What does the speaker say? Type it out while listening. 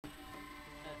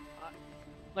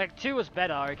Like 2 was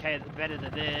better, okay, better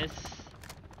than this.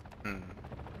 Hmm.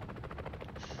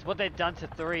 What they've done to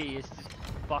 3 is just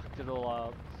fucked it all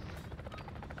up.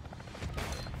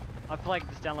 I feel like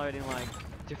just downloading like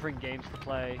different games to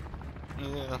play.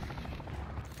 Yeah.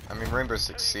 I mean, Rainbow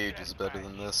Six Siege is better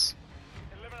than this.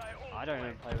 I don't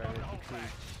even play Rainbow Six Siege.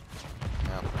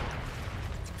 Yeah.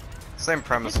 Same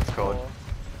premise of COD.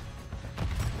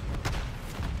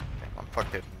 I'm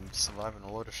fucking surviving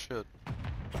a lot of shit.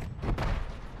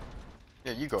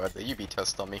 Yeah, you go out there, you be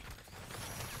test on me.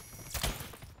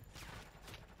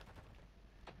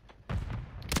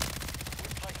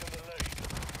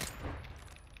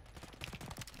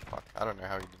 Fuck, I don't know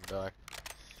how he didn't die.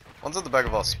 One's at the back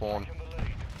of our spawn.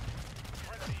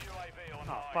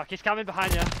 Oh fuck, he's coming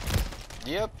behind you.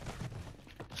 Yep.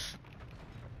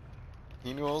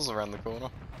 He knew I was around the corner.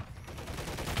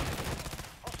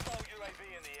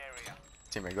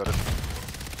 Teammate got it.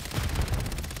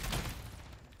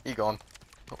 He gone.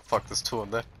 Oh fuck, there's 2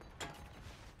 in there.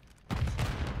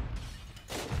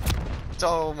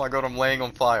 Oh my god, I'm laying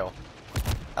on fire.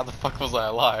 How the fuck was I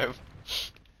alive?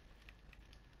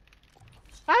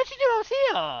 How'd you do I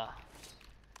was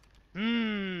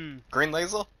here? Green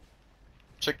laser?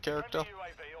 Chick character?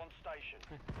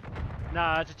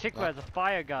 Nah, it's a chick who has a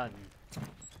fire gun.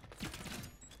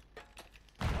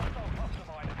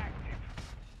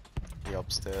 He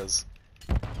upstairs.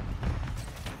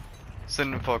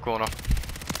 Sitting in the far corner.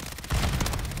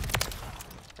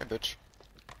 Hey bitch.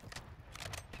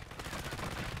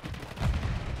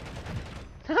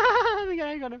 The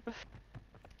guy got him.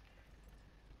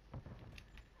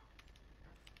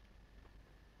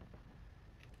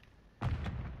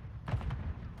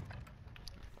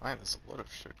 Alright, there's a lot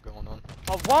of shit going on.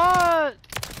 Oh, what?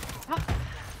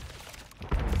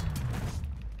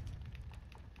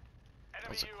 That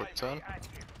was a quick turn.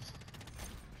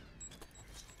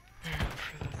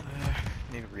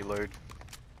 Need to reload.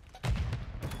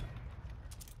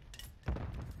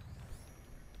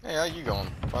 Hey, how you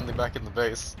going? Finally back in the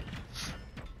base.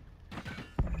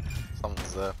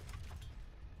 Someone's there.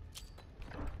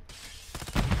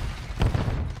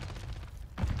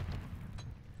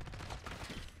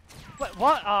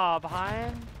 What? Ah,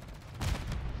 behind?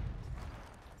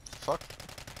 Fuck.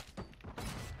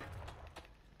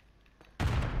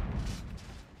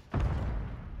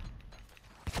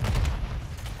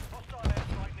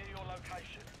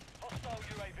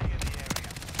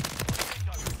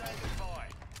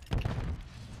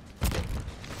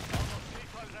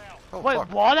 Oh, Wait,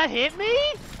 fuck. what? That hit me?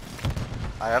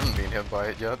 I haven't been hit by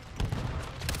it yet.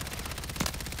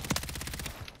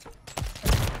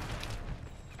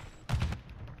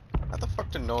 How the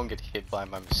fuck did no one get hit by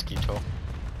my mosquito?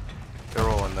 They're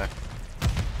all in there.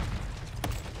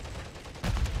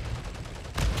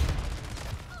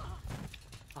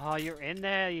 Oh, you're in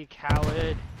there, you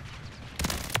coward.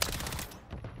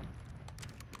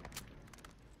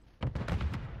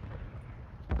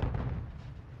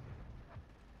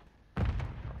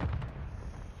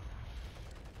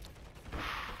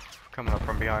 Coming up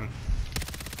from behind.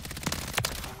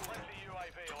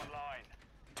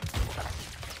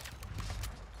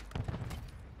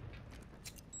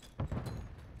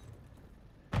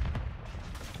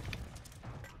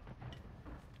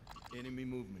 Enemy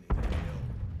movement in the AO.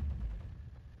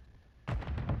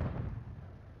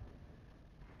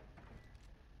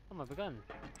 Oh my gun.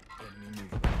 Enemy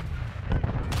movement.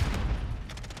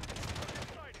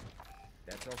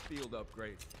 That's our field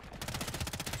upgrade.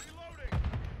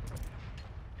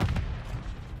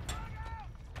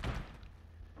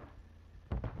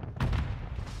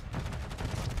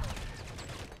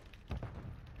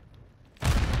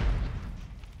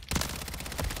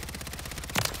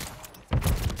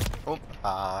 Oh,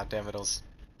 ah, damn it, I was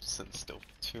sitting still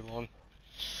for too long.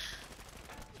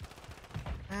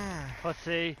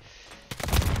 Pussy.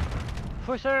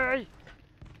 Pussy!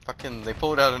 Fucking, they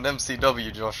pulled out an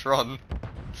MCW, Josh, run.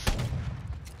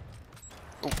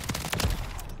 Oh.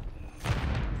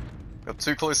 Got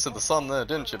too close to the sun there,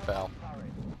 didn't you, pal?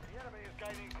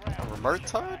 A remote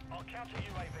turret?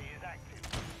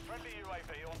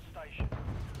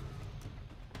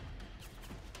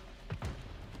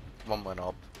 One went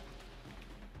up.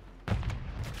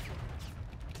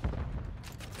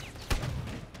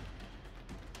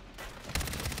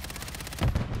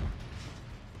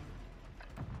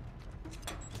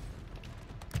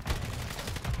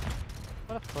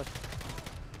 What a puss.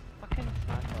 Fucking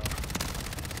sniper.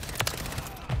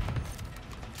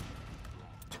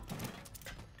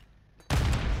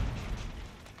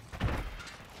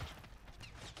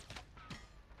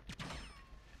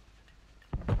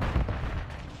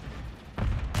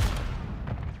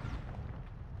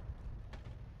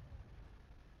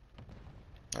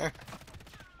 Eh.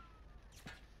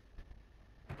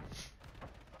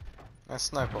 Nice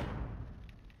sniper.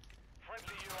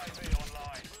 Friendly UAV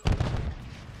online.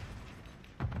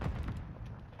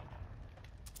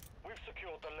 We've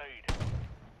secured the lead.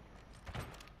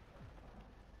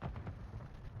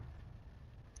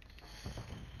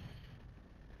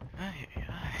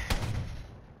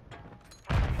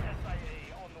 Friendly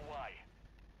SAE on the way.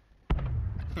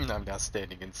 I'm now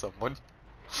standing in someone.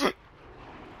 Friendly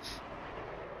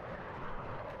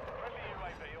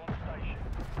UAV on station.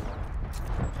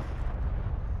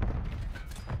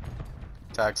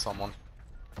 Tag someone.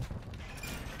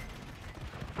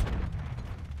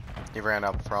 He ran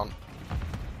up front.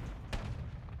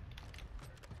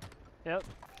 Yep.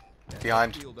 That's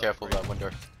Behind. our field Careful upgrade. that window.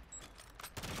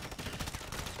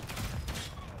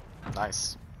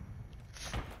 Nice.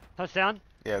 Touchdown.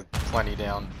 Yeah, plenty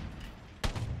down.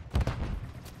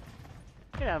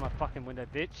 Get out of my fucking window,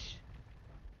 bitch.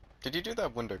 Did you do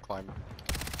that window climb?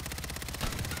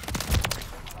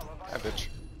 Hi, bitch.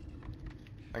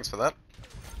 Thanks for that.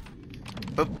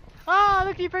 Boop. Ah,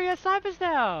 look, you bring out snipers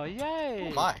now. Yay.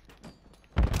 Oh my.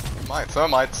 My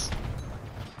thermites.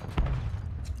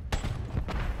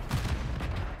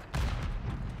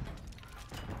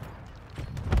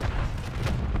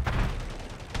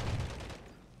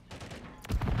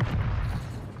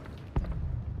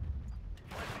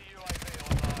 Friendly UAV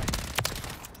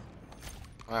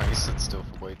online. Oh, he stood still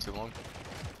for way too long.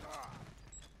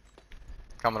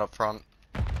 Coming up front.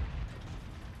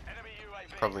 Enemy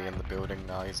UAV. Probably in the building.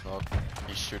 No, he's not.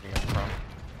 He's shooting up front.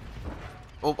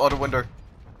 Oh, out a window.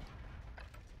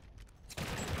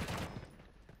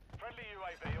 Friendly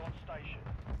UAV on station.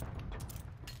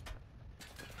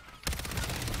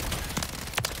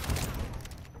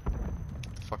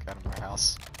 Get the fuck out of my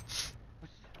house.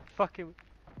 Fucking.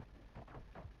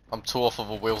 I'm too off of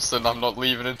a Wilson. I'm not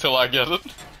leaving until I get it.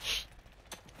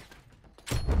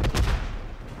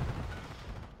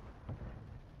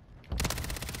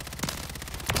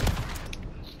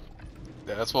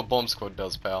 Yeah, that's what Bomb Squad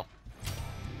does, pal.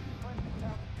 Friendly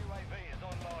counter UAV is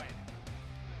online.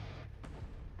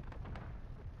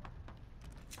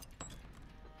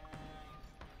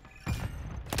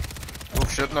 Oh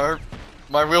shit, no.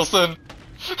 My Wilson!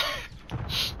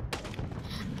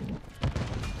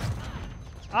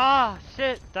 Ah,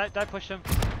 shit. Don't push him.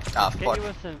 Ah, Get fuck. you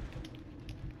with him.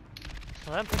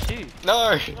 So let him push you.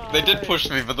 No! They did No. push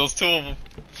me, but there was two of them.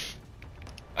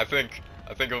 I think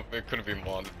it could have been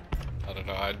one. I don't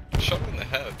know, I shot him in the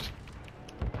head.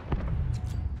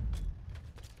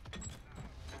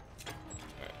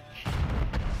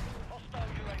 Hostile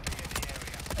UAV in the area.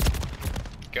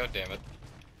 God damn it.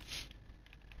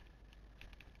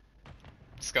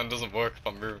 This gun doesn't work if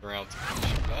I'm moving around.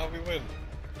 Ah, we win.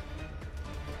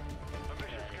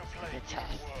 Mission's complete. It's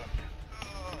tough. Good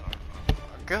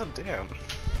work. God damn.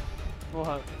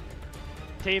 What?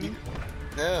 Team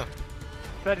Yeah,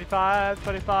 35,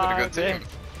 25. what a good team. yeah.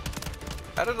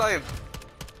 How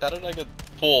did I get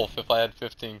 4th if I had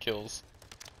 15 kills?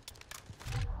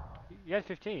 You had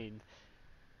 15.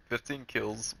 15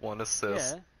 kills, 1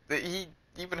 assist. Yeah. He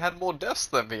even had more deaths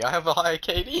than me. I have a higher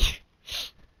KD.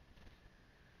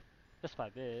 Just by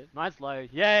a bit. Mine's low.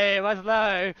 Yay, mine's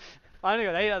low. I only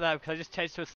got 8 of that because I just changed to a